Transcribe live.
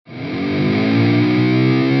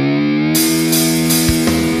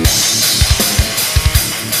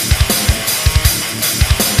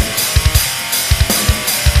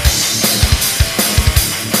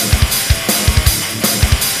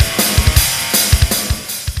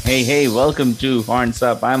Hey, welcome to Horns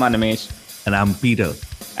Up. I'm Animesh. And I'm Peter.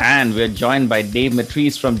 And we're joined by Dave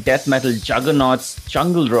Matrise from death metal juggernauts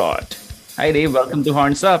Jungle Rot. Hi, Dave. Welcome to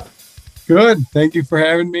Horns Up. Good. Thank you for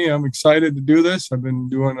having me. I'm excited to do this. I've been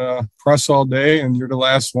doing a press all day, and you're the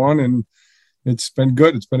last one, and it's been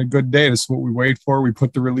good. It's been a good day. This is what we wait for. We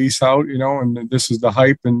put the release out, and this is the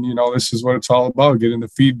hype, and, this is what it's all about, getting the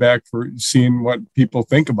feedback for seeing what people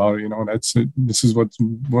think about it. That's it. This is what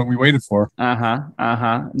we waited for.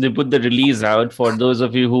 They put the release out. For those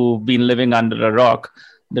of you who've been living under a rock,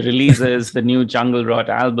 the release is the new Jungle Rot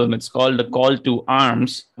album. It's called A Call to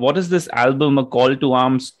Arms. What is this album a call to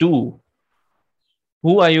arms to?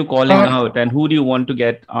 Who are you calling out, and who do you want to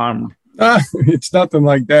get armed? It's nothing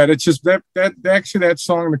like that. It's just that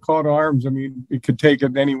song, The Call to Arms. I mean, you could take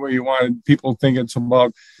it any way you want. People think it's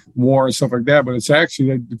about war and stuff like that, but it's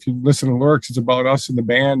actually, if you listen to the lyrics, it's about us in the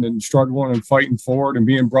band and struggling and fighting forward and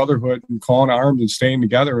being brotherhood and calling arms and staying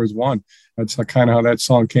together as one. That's kind of how that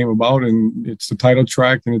song came about, and it's the title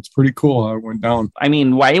track, and it's pretty cool how it went down. I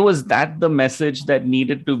mean, why was that the message that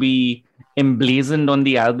needed to be emblazoned on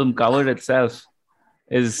the album cover itself?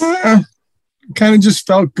 Kind of just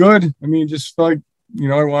felt good. I mean, just felt like,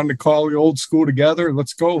 I wanted to call the old school together.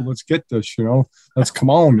 Let's go. Let's get this, let's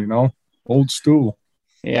come on, old school.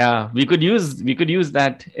 Yeah, we could use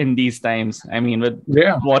that in these times. I mean, with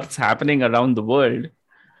what's happening around the world,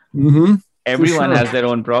 everyone has their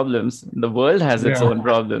own problems. The world has its own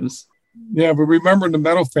problems. Yeah, but remember, the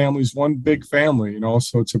metal family is one big family,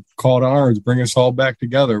 so it's a call to arms, bring us all back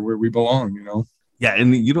together where we belong, Yeah,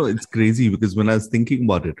 and it's crazy because when I was thinking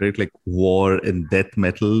about it, right, like war and death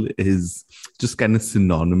metal is just kind of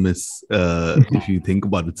synonymous if you think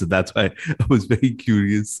about it. So that's why I was very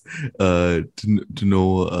curious to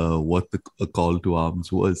know what a call to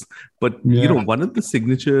arms was. But, one of the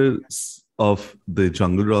signatures of the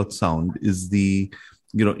Jungle Rot sound is the,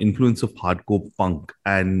 influence of hardcore punk.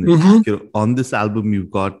 And on this album,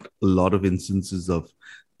 you've got a lot of instances of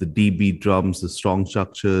the D-beat drums, the strong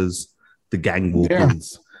structures, the gang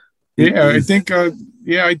vocals. I think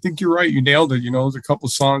you're right. You nailed it. There's a couple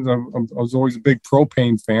songs. I was always a big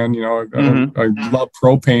Propane fan. I love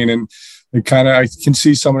Propane, and I can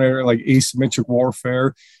see some of their like asymmetric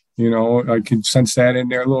warfare. I can sense that in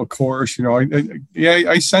there, a little chorus.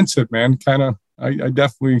 I sense it, man. I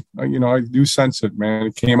definitely, I do sense it, man.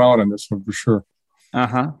 It came out on this one for sure.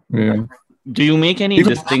 Yeah. Do you make any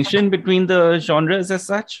distinction between the genres as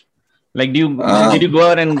such? Like, did you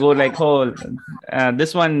go out and go like,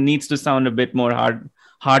 this one needs to sound a bit more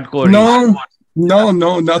hardcore?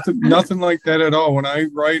 No, nothing like that at all. When I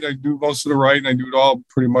write, I do most of the writing. I do it all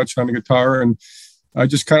pretty much on the guitar, and I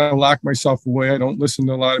just kind of lock myself away. I don't listen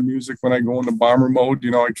to a lot of music when I go into bomber mode.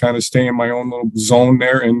 I kind of stay in my own little zone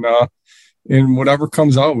there, and whatever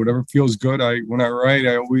comes out, whatever feels good. When I write,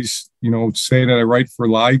 I always, say that I write for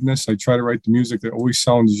liveness. I try to write the music that always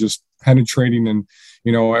sounds just penetrating, and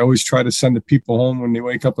I always try to send the people home when they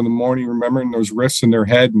wake up in the morning, remembering those riffs in their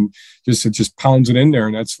head, and it just pounds it in there.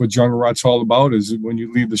 And that's what Jungle Rot's all about, is when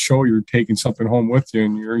you leave the show, you're taking something home with you,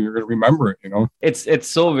 and you're going to remember it, It's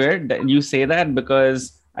so weird that you say that,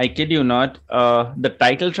 because I kid you not, the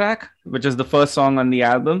title track, which is the first song on the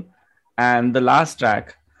album, and the last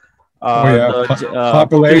track,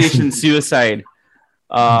 Population Suicide,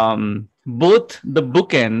 both the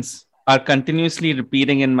bookends are continuously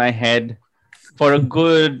repeating in my head for a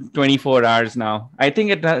good 24 hours now. I think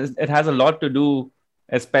it has a lot to do,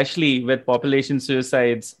 especially with Population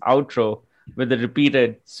Suicide's outro, with the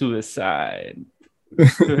repeated suicide. And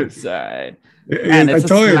it's a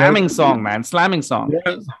slamming song, man. Slamming song.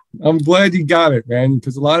 Yeah, I'm glad you got it, man,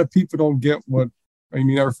 because a lot of people don't get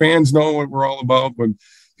our fans know what we're all about, but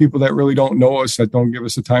people that really don't know us, that don't give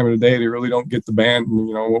us the time of the day, they really don't get the band,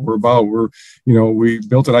 what we're about. We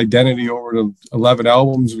built an identity over the 11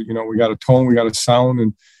 albums. We got a tone, we got a sound,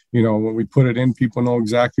 and, when we put it in, people know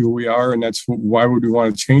exactly who we are. And that's why would we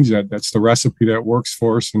want to change that? That's the recipe that works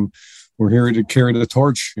for us. And we're here to carry the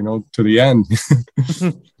torch, to the end.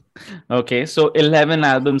 Okay. So 11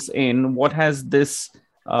 albums in, what has this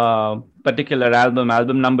particular album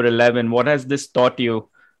number 11, what has this taught you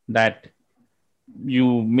that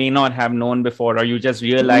you may not have known before, or you just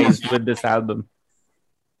realized with this album?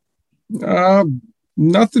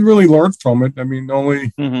 Nothing really learned from it. I mean, the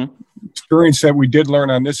only experience that we did learn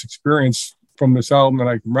on this experience from this album that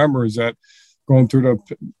I can remember is that going through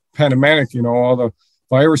the pandemic, all the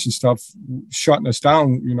virus and stuff shutting us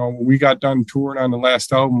down. When we got done touring on the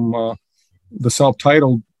last album, the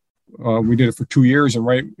self-titled, we did it for 2 years, and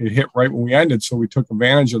it hit right when we ended. So we took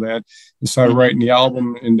advantage of that and started writing the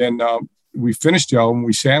album. And then we finished the album.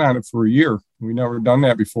 We sat on it for a year. We never done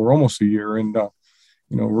that before, almost a year. And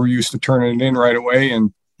we're used to turning it in right away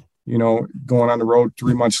and, going on the road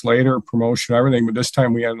 3 months later, promotion, everything. But this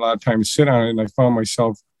time we had a lot of time to sit on it, and I found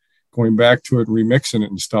myself going back to it and remixing it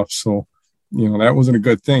and stuff. So, that wasn't a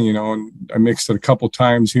good thing, and I mixed it a couple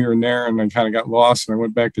times here and there, and I kind of got lost, and I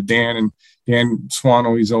went back to Dan, and Dan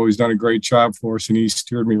Swano, he's always done a great job for us, and he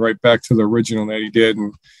steered me right back to the original that he did,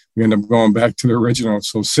 and we ended up going back to the original.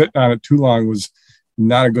 So sitting on it too long was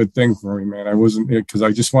not a good thing for me, man. I wasn't, because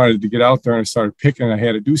I just wanted to get out there, and I started picking. I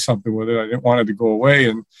had to do something with it. I didn't want it to go away,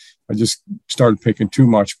 and I just started picking too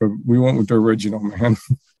much, but we went with the original, man.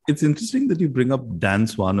 It's interesting that you bring up Dan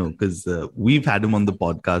Swano, because we've had him on the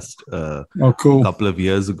podcast cool. a couple of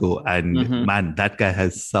years ago, and man, that guy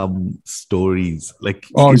has some stories. Like,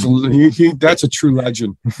 that's a true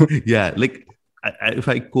legend. Yeah, like if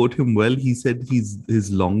I quote him well, he said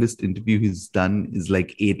his longest interview he's done is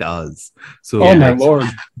like 8 hours. So, oh my Lord,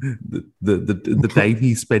 the time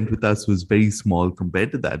he spent with us was very small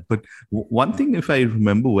compared to that. But one thing, if I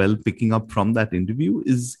remember well, picking up from that interview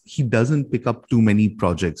is he doesn't pick up too many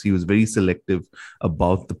projects. He was very selective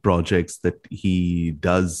about the projects that he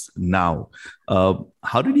does now.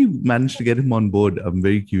 How did you manage to get him on board? I'm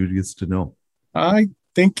very curious to know. I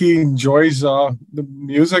think he enjoys the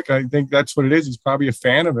music. I think that's what it is. He's probably a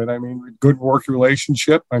fan of it. I mean, good working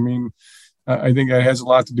relationship. I mean, I think that has a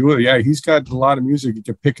lot to do with it. Yeah, he's got a lot of music he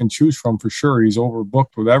can pick and choose from for sure. He's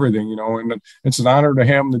overbooked with everything, and it's an honor to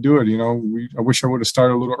have him to do it. I wish I would have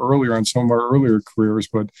started a little earlier on some of our earlier careers,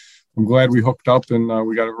 but I'm glad we hooked up and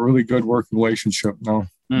we got a really good working relationship now.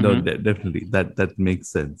 No, definitely. That makes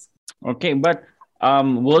sense. Okay, but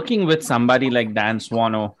working with somebody like Dan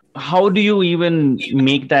Swano, how do you even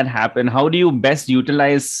make that happen? How do you best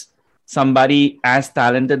utilize somebody as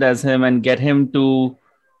talented as him and get him to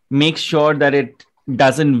make sure that it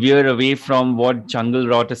doesn't veer away from what jungle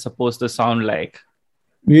rot is supposed to sound like?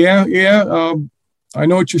 Yeah. I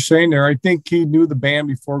know what you're saying there. I think he knew the band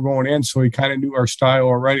before going in, so he kind of knew our style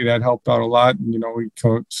already. That helped out a lot. And,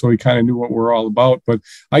 so he kind of knew what we're all about. But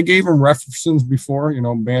I gave him references before,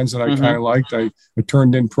 bands that I kind of liked. I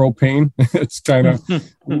turned in Propane. It's kind of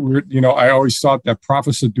weird. I always thought that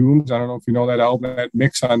Prophets of Dooms, I don't know if you know that album, that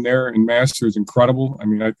mix on there and master is incredible. I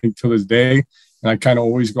mean, I think to this day, and I kind of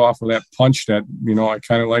always go off of that punch that, I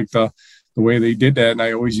kind of like the way they did that. And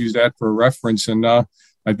I always use that for a reference. And,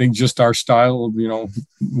 I think just our style of,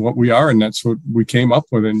 what we are, and that's what we came up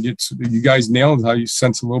with. And you guys nailed how you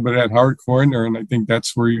sense a little bit of that hardcore in there. And I think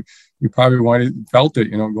that's where you probably felt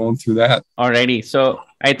it, going through that. Alrighty. So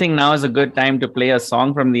I think now is a good time to play a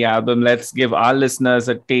song from the album. Let's give our listeners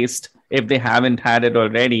a taste if they haven't had it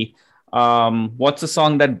already. What's a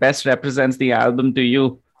song that best represents the album to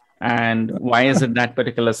you? And why is it that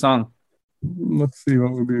particular song? Let's see,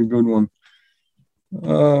 what would be a good one?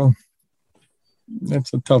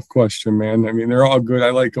 That's a tough question, man. I mean, they're all good. I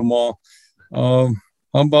like them all. How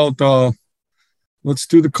about let's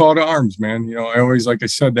do the Call to Arms, man. I always, like I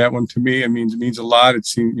said, that one to me, it means a lot.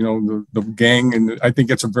 It's, the gang, and I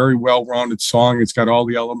think it's a very well-rounded song. It's got all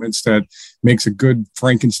the elements that makes a good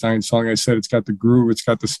Frankenstein song. I said, it's got the groove, it's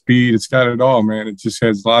got the speed, it's got it all, man. It just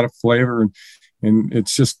has a lot of flavor, and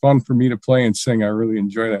it's just fun for me to play and sing. I really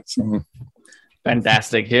enjoy that song.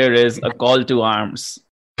 Fantastic. Here is A Call to Arms.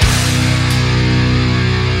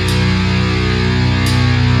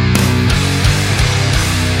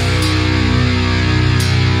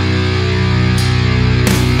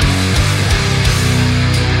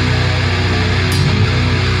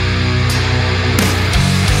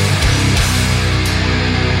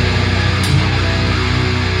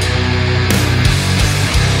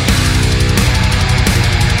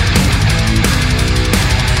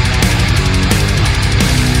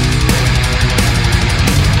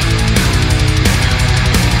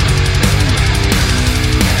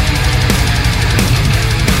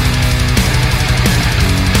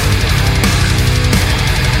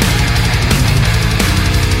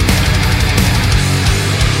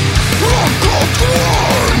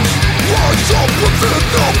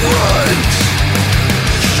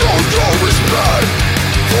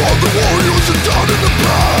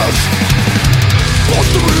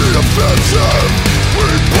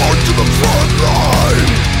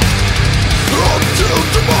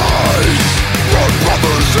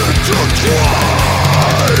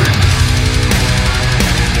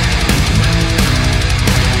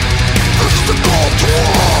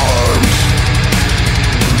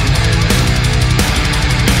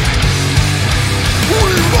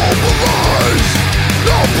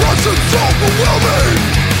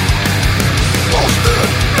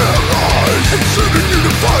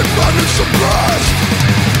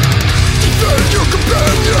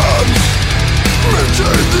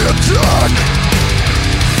 Maintain the attack.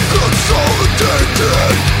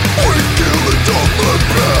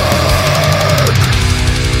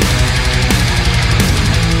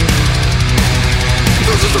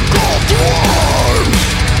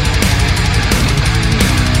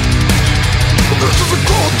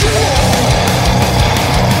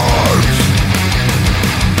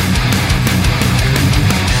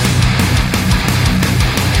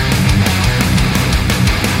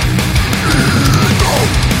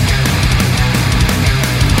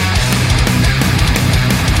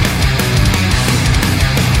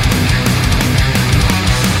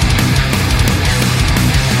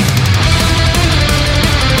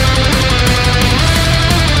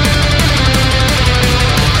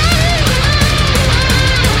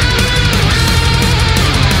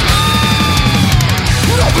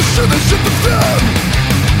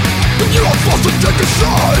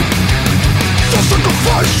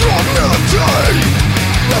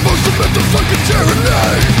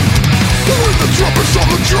 tyranny. With the trumpets of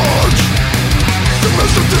the church, the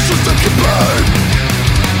massive distance that can pain.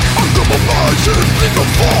 Under my minds in legal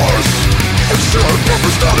force, and sure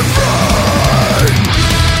purpose not in vain.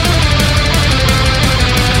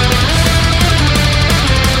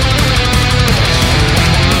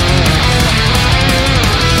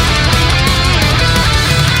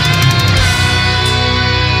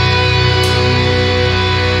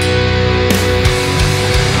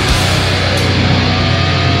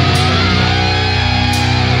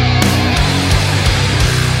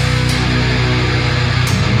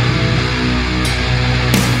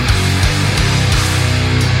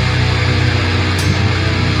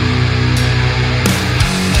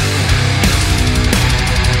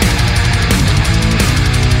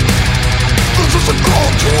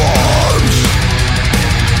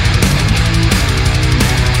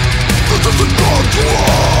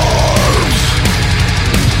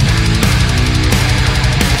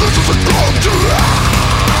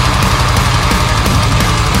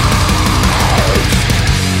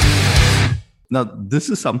 Now, this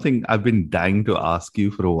is something I've been dying to ask you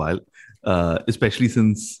for a while, especially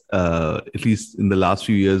since, at least in the last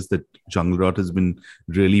few years, that jungle rot has been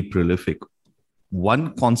really prolific.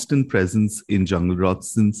 One constant presence in jungle rot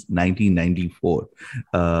since 1994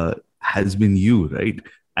 has been you, right?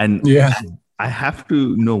 And yeah, I have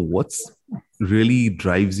to know what's really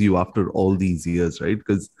drives you after all these years, right?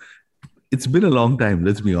 Because it's been a long time,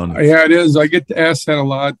 let's be honest. Yeah, it is. I get asked that a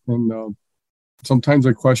lot, and sometimes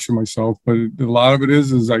I question myself, but a lot of it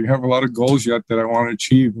is I have a lot of goals yet that I want to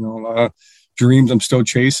achieve. You know, a lot of dreams I'm still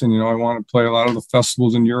chasing. You know, I want to play a lot of the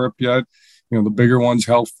festivals in Europe yet. You know, the bigger ones,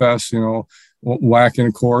 Hellfest, you know, Whacking,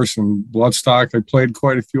 of course, and Bloodstock. I played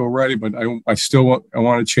quite a few already, but I want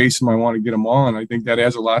to chase them. I want to get them on. I think that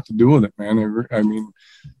has a lot to do with it, man. I mean,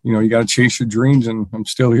 you know, you got to chase your dreams, and I'm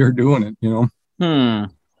still here doing it, you know?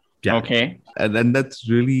 Yeah. Okay. And that's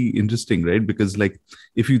really interesting, right? Because like,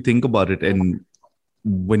 if you think about it, and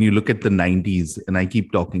when you look at the 90s, and I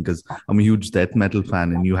keep talking because I'm a huge death metal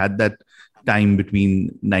fan, and you had that time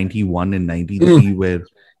between 91 and 93 where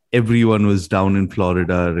everyone was down in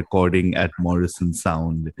Florida recording at Morrison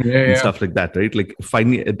Sound and stuff like that, right? Like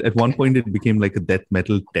finally, at one point, it became like a death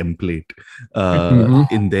metal template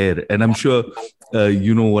in there. And I'm sure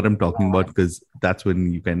you know what I'm talking about, because that's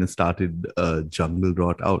when you kind of started Jungle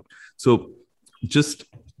Rot out. So just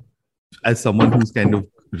as someone who's kind of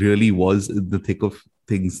really was in the thick of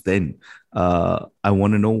things then, I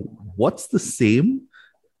want to know what's the same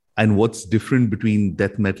and what's different between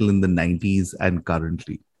death metal in the 90s and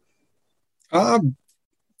currently.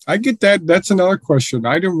 I get that. That's another question.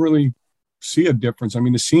 I didn't really see a difference. I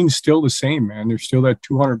mean, the scene's still the same, man. There's still that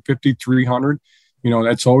 250, 300. You know,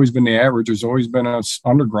 that's always been the average. There's always been a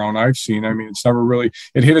underground I've seen. I mean, it's never really,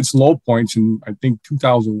 it hit its low points in, I think,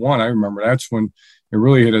 2001. I remember that's when it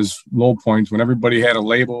really hit its low points, when everybody had a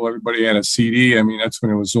label, everybody had a CD. I mean, that's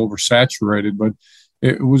when it was oversaturated, but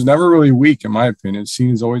it was never really weak, in my opinion. The scene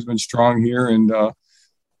has always been strong here. And,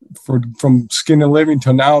 from Skin and Living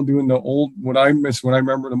to now doing the old, what I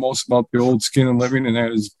remember the most about the old Skin and Living, and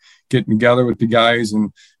that is getting together with the guys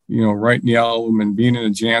and, you know, writing the album and being in a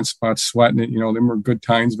jam spot, sweating it. You know, them were good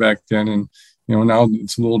times back then. And, you know, now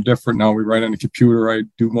it's a little different. Now we write on the computer. I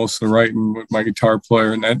do most of the writing with my guitar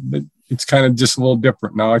player, and that it's kind of just a little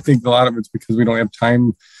different now. I think a lot of it's because we don't have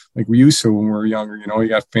time like we used to when we were younger. You know, we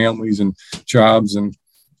got families and jobs, and,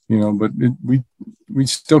 you know, but we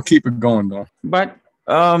still keep it going though. But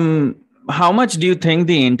how much do you think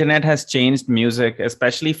the internet has changed music,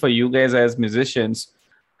 especially for you guys as musicians?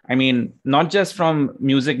 I mean, not just from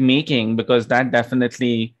music making, because that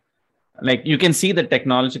definitely, like, you can see the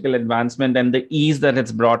technological advancement and the ease that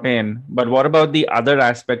it's brought in. But what about the other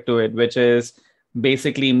aspect to it, which is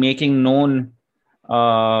basically making known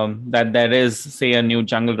that there is, say, a new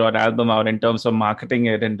Jungle Rot album out, in terms of marketing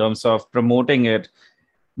it, in terms of promoting it?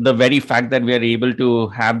 The very fact that we are able to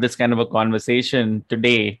have this kind of a conversation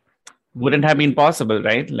today wouldn't have been possible,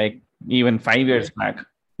 right? Like even 5 years back.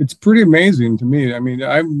 It's pretty amazing to me. I mean,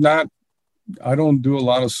 I don't do a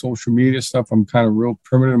lot of social media stuff. I'm kind of real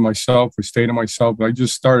primitive myself. I stay to myself. But I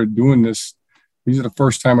just started doing this. These are the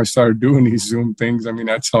first time I started doing these Zoom things. I mean,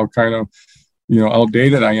 that's how kind of, you know,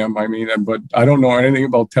 outdated I am. I mean, but I don't know anything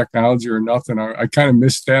about technology or nothing. I kind of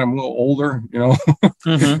miss that. I'm a little older, you know.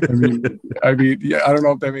 I mean, yeah, I don't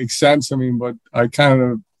know if that makes sense. I mean, but I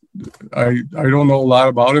don't know a lot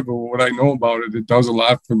about it, but what I know about it, it does a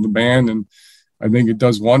lot for the band, and I think it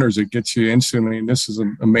does wonders. It gets you instantly, and this is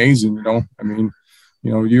amazing, you know. I mean,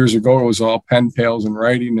 you know, years ago it was all pen pals and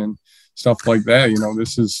writing and stuff like that. You know,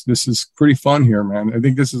 this is pretty fun here, man. I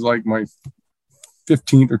think this is like my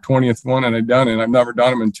 15th or 20th one, and I've done it. I've never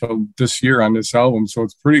done them until this year on this album, so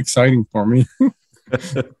it's pretty exciting for me.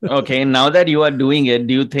 Okay, now that you are doing it,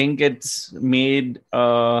 do you think it's made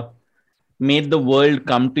the world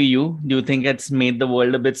come to you? Do you think it's made the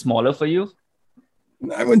world a bit smaller for you?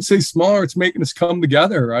 I wouldn't say smaller. It's making us come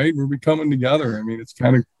together, right? We're becoming together. I mean, it's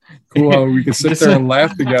kind of cool how we can sit there and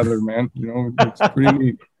laugh together, man. You know, it's pretty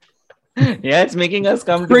neat. Yeah, it's making us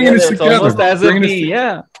come Bringing together. us It's together. almost as if Bringing us we,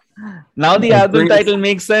 together. yeah. Now the Yeah, album bringing us- title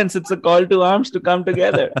makes sense. It's a call to arms to come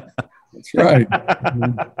together. That's right.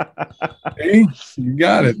 Hey, you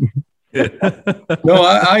got it. No,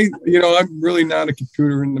 I'm really not a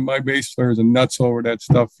computer, and my bass player is a nuts over that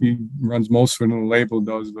stuff. He runs most of it, and the label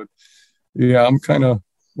does. But yeah, I'm kind of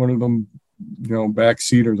one of them,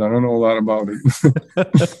 backseaters. I don't know a lot about it.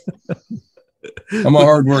 I'm a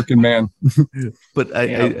hardworking man. But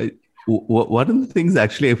one of the things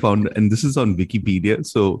actually I found, and this is on Wikipedia,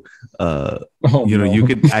 so you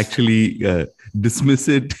can actually dismiss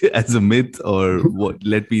it as a myth or what.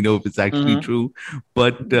 Let me know if it's actually true.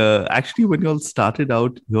 But actually, when y'all started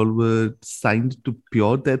out, y'all were signed to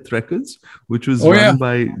Pure Death Records, which was run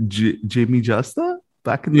by Jamie Jasta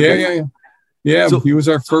back in the day. Yeah. So, he was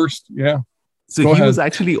our first. Yeah. So he was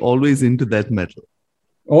actually always into death metal.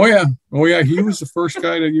 Oh yeah. He was the first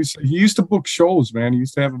guy that he used to book shows, man. He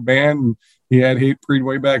used to have a band, and he had Hatebreed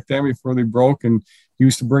way back then before they broke, and he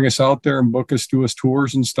used to bring us out there and book us, do us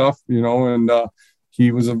tours and stuff, and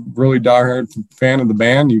he was a really diehard fan of the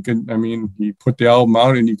band. He put the album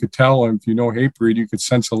out, and you could tell, if you know Hatebreed, you could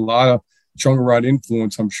sense a lot of Jungle Rot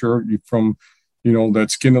influence, I'm sure, from,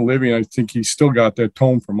 that Skin of Living. I think he still got that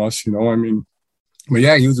tone from us, but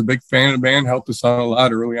yeah, he was a big fan of the band, helped us out a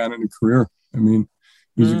lot early on in the career.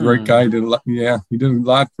 He's a great guy. He did a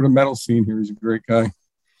lot for the metal scene here. He's a great guy.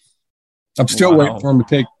 I'm still waiting for him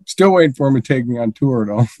to take me on tour,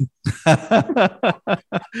 though.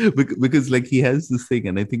 Because he has this thing,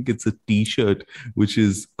 and I think it's a T-shirt which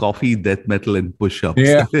is coffee, death metal, and push-ups.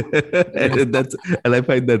 Yeah, and I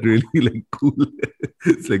find that really cool.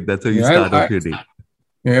 It's that's how you start off your day.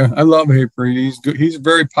 Yeah, I love Hatebreed. He's good. He's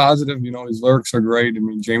very positive. His lyrics are great.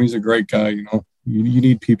 Jamie's a great guy. You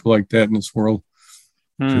need people like that in this world.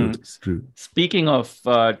 True, it's true. Speaking of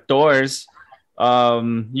tours,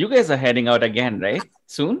 you guys are heading out again, right?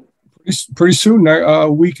 Soon? Pretty soon, a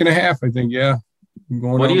week and a half, I think. Yeah.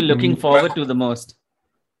 What are you looking forward to the most?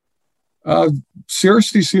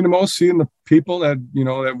 Seriously, seeing the people that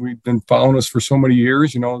that we've been following us for so many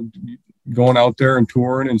years. Going out there and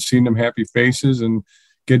touring and seeing them happy faces and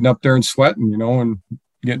getting up there and sweating. And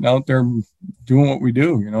getting out there and doing what we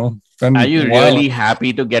do. Are you really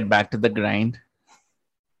happy to get back to the grind?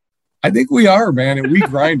 I think we are, man, and we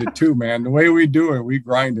grind it too, man. The way we do it, we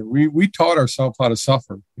grind it. We taught ourselves how to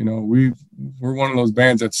suffer. We're one of those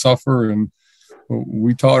bands that suffer, and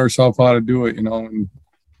we taught ourselves how to do it. And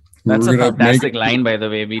that's a fantastic line, by the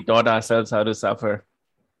way. We taught ourselves how to suffer.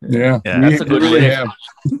 Yeah. That's a good really way. Have.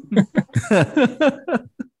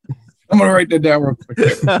 I'm gonna write that down real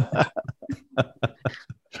quick.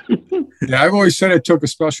 Yeah, I've always said it took a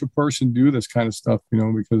special person to do this kind of stuff,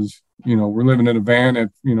 because we're living in a van at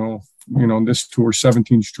this tour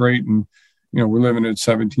 17 straight, and we're living at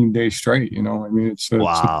 17 days straight. It's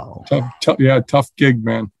wow. Tough gig,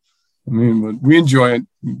 man. But we enjoy it.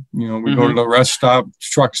 We go to the rest stop,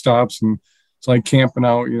 truck stops, and it's like camping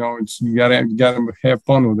out. You gotta have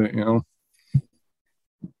fun with it.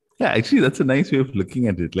 Yeah, actually, that's a nice way of looking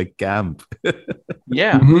at it, like camp.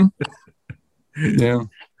 Yeah. Yeah.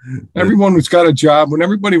 Everyone who's got a job, when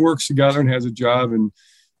everybody works together and has a job, and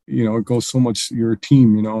it goes so much, you're a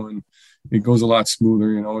team, and it goes a lot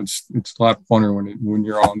smoother. It's a lot funner when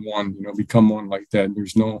you're on one, become one like that. And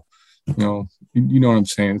there's no, you know what I'm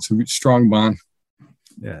saying? It's a strong bond.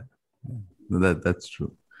 Yeah, that's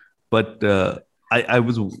true. But I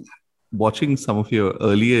was watching some of your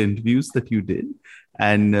earlier interviews that you did,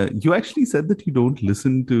 and you actually said that you don't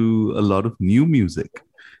listen to a lot of new music,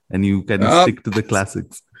 and you kind of stick to the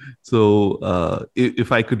classics. So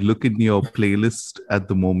if I could look in your playlist at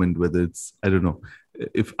the moment, whether it's, I don't know,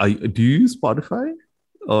 do you use Spotify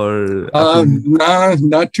or? Nah,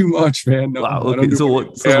 not too much, man. No, wow. Okay. So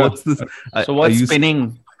what's this? So what's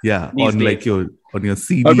spinning? Yeah, on days? On your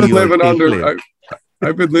CD. I've been living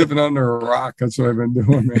under a rock. That's what I've been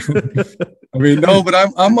doing, man. No, but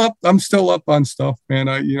I'm still up on stuff, man.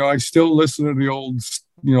 I still listen to the old,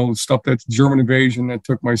 stuff that's German Invasion that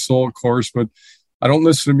took my soul, of course, but I don't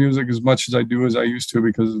listen to music as much as I do as I used to,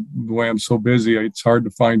 because of the way I'm so busy. It's hard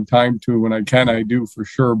to find time to. When I can, I do for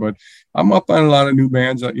sure. But I'm up on a lot of new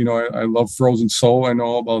bands. I love Frozen Soul. I know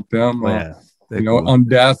all about them. You know, cool.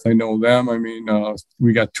 Undeath, I know them. I mean,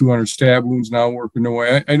 we got 200 Stab Wounds now working their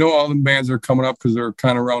way. I know all the bands that are coming up because they're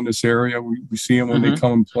kind of around this area. We see them when they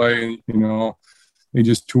come and play, and, you know, they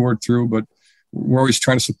just toured through. But we're always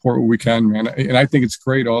trying to support what we can, man. And I think it's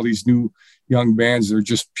great. All these new young bands, they're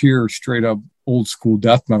just pure, straight up old school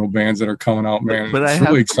death metal bands that are coming out, man. But it's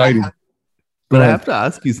really exciting. But I have to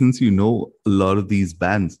ask you, since you know a lot of these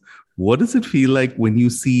bands, what does it feel like when you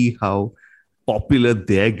see how popular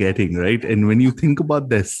they're getting, right? And when you think about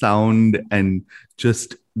their sound and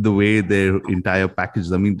just the way their entire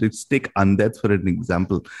package, I mean, let's take Undeath for an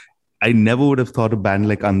example. I never would have thought a band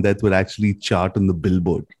like Undeath would actually chart on the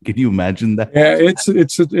Billboard. Can you imagine that? Yeah,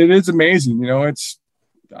 it is amazing. You know,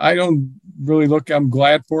 I don't really I'm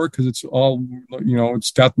glad for it because it's all, you know,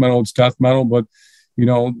 it's death metal, but you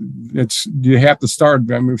know, you have to start.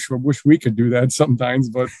 I mean, I wish we could do that sometimes,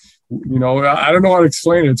 but you know, I don't know how to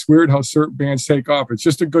explain it. It's weird how certain bands take off. It's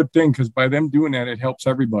just a good thing because by them doing that, it helps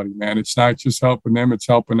everybody, man. It's not just helping them, it's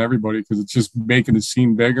helping everybody because it's just making the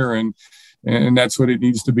scene bigger, and that's what it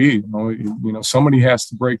needs to be. You know, somebody has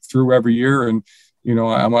to break through every year, and you know,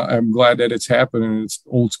 I'm glad that it's happening. It's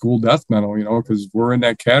old school death metal, you know, because we're in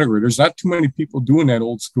that category. There's not too many people doing that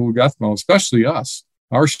old school death metal, especially us,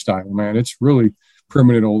 our style, man. It's really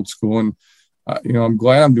primitive old school, and you know, I'm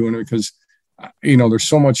glad I'm doing it because you know, there's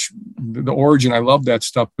so much the origin. I love that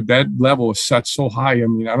stuff, but that level is set so high. I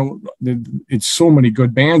mean, it's so many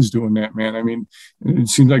good bands doing that, man. I mean, it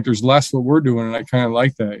seems like there's less what we're doing, and I kind of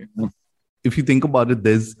like that. You know? If you think about it,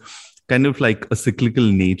 there's kind of like a cyclical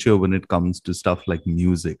nature when it comes to stuff like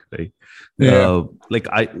music, right? Yeah. Like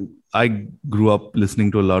I grew up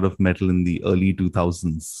listening to a lot of metal in the early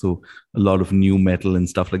 2000s. So a lot of new metal and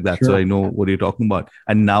stuff like that. Sure. So I know what you're talking about.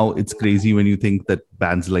 And now it's crazy when you think that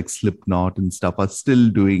bands like Slipknot and stuff are still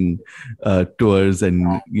doing tours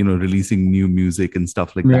and, you know, releasing new music and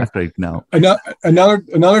stuff like that right now.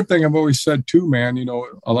 Another thing I've always said too, man, you know,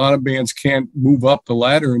 a lot of bands can't move up the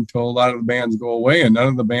ladder until a lot of the bands go away, and none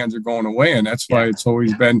of the bands are going away. And that's why it's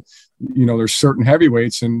always been, you know, there's certain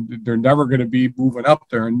heavyweights and they're never going to be moving up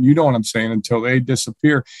there. And you know what I'm saying, until they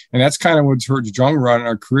disappear. And that's kind of what's hurt Jungle Rot in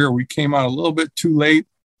our career. We came out a little bit too late,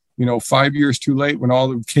 you know, 5 years too late when all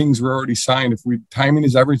the kings were already signed. Timing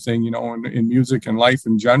is everything, you know, in music and life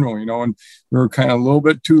in general, you know, and we were kind of a little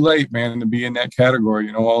bit too late, man, to be in that category.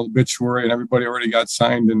 You know, all the obituary and everybody already got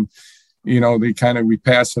signed, and, you know, we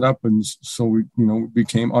passed it up. And so we, you know,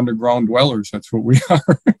 became underground dwellers. That's what we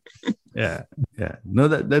are. Yeah. No,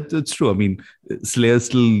 that's true. I mean, Slayer's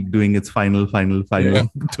still doing its final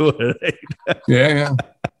tour, right? Yeah.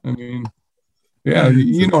 I mean, yeah,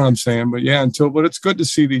 you know what I'm saying. But yeah, but it's good to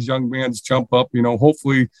see these young bands jump up. You know,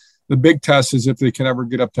 hopefully the big test is if they can ever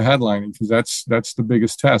get up to headlining, because that's the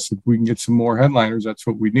biggest test. If we can get some more headliners, that's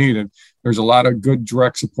what we need. And there's a lot of good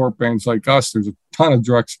direct support bands like us. There's a ton of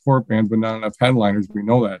direct support bands, but not enough headliners. We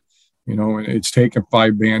know that. You know, and it's taken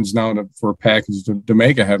 5 bands now for a package to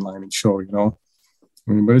make a headlining show, you know.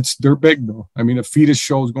 I mean, but they're big though. I mean, the Fetus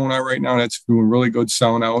show is going on right now. That's doing really good,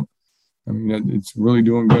 selling out. I mean, it's really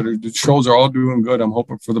doing good. The shows are all doing good. I'm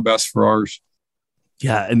hoping for the best for ours.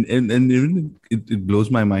 Yeah, and even it blows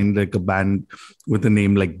my mind, like a band with a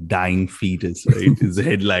name like Dying Fetus, right, is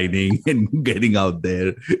headlining and getting out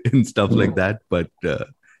there and stuff like that. But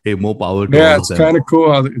hey, more power to yeah, it's kind of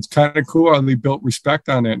cool. It's kind of cool how they built respect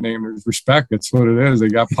on that name. There's respect. That's what it is. They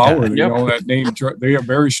got power. They know that name. They are a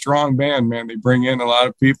very strong band, man. They bring in a lot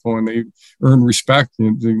of people and they earn respect,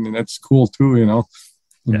 and that's cool too, you know.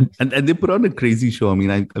 Yeah. And they put on a crazy show. I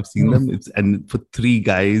mean, I've seen them. And for 3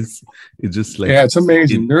 guys, it's just like, yeah, it's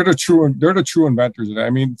amazing. They're the true inventors of that.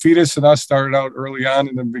 I mean, Fetus and us started out early on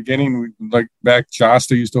in the beginning. Like back,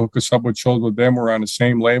 Josta used to hook us up with shows with them. We're on the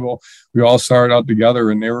same label. We all started out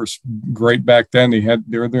together, and they were great back then.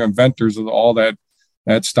 They're the inventors of all that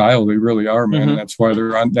style. They really are, man. And that's why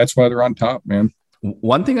they're on top, man.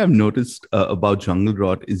 One thing I've noticed about Jungle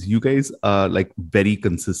Rot is you guys are like very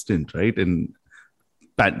consistent, right? And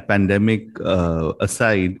pandemic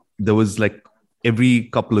aside, there was like every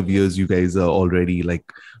couple of years you guys are already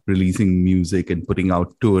like releasing music and putting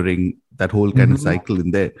out touring, that whole kind of cycle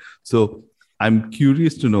in there. So I'm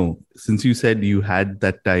curious to know, since you said you had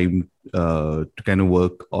that time to kind of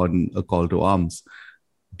work on A Call to Arms,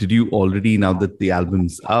 did you already, now that the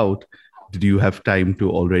album's out, did you have time to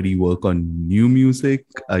already work on new music?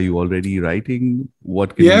 Are you already writing?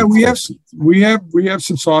 What? We have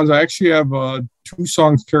some songs. I actually have 2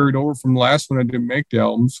 songs carried over from the last one. I didn't make the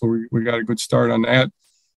album, so we got a good start on that.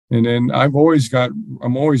 And then I'm always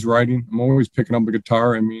writing. I'm always picking up the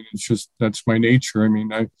guitar. I mean, it's just, that's my nature. I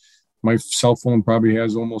mean, my cell phone probably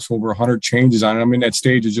has almost over 100 changes on it. I'm in that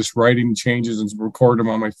stage of just writing changes and recording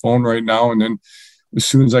them on my phone right now. And then as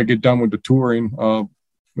soon as I get done with the touring for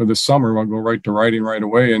the summer, I'll go right to writing right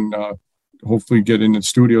away and hopefully get in the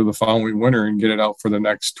studio the following winter and get it out for the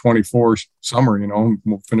next 24 summer.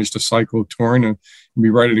 We'll finish the cycle of touring and be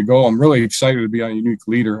ready to go. I'm really excited to be on Unique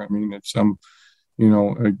Leader. I mean, it's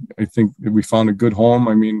I think that we found a good home.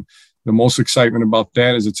 I mean, the most excitement about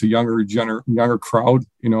that is it's a younger crowd,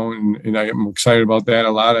 and I am excited about that a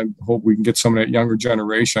lot. I hope we can get some of that younger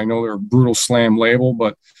generation. I know they're a brutal slam label,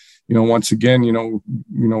 but once again,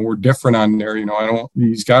 we're different on there.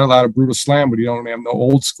 He's got a lot of brutal slam, but he don't have no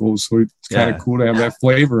old school. So it's kind of cool to have that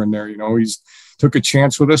flavor in there. He's took a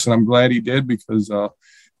chance with us, and I'm glad he did because we're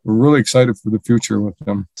really excited for the future with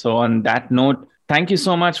him. So on that note, thank you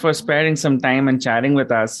so much for sparing some time and chatting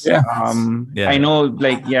with us. Yeah. I know,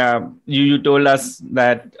 you told us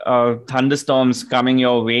that thunderstorms coming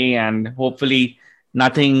your way, and hopefully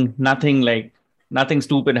nothing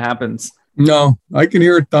stupid happens. No, I can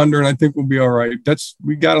hear it thunder, and I think we'll be all right.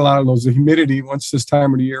 We got a lot of those. The humidity, once this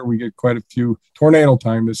time of the year, we get quite a few. Tornado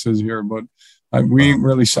time, this is here, but we ain't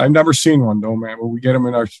really. I've never seen one though, man. But we get them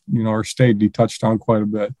in our state. He touched on quite a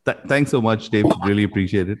bit. Thanks so much, Dave. Really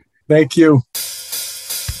appreciate it. Thank you.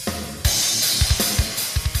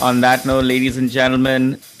 On that note, ladies and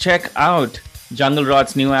gentlemen, check out Jungle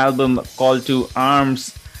Rot's new album, Call to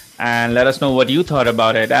Arms, and let us know what you thought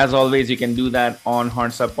about it. As always, you can do that on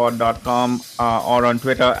hornsupppod.com or on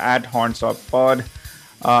Twitter at hornsupppod.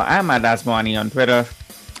 I'm at Asmani on Twitter.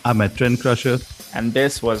 I'm at Trend Crusher. And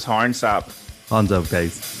this was Horns Up. Horns up,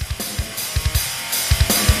 guys.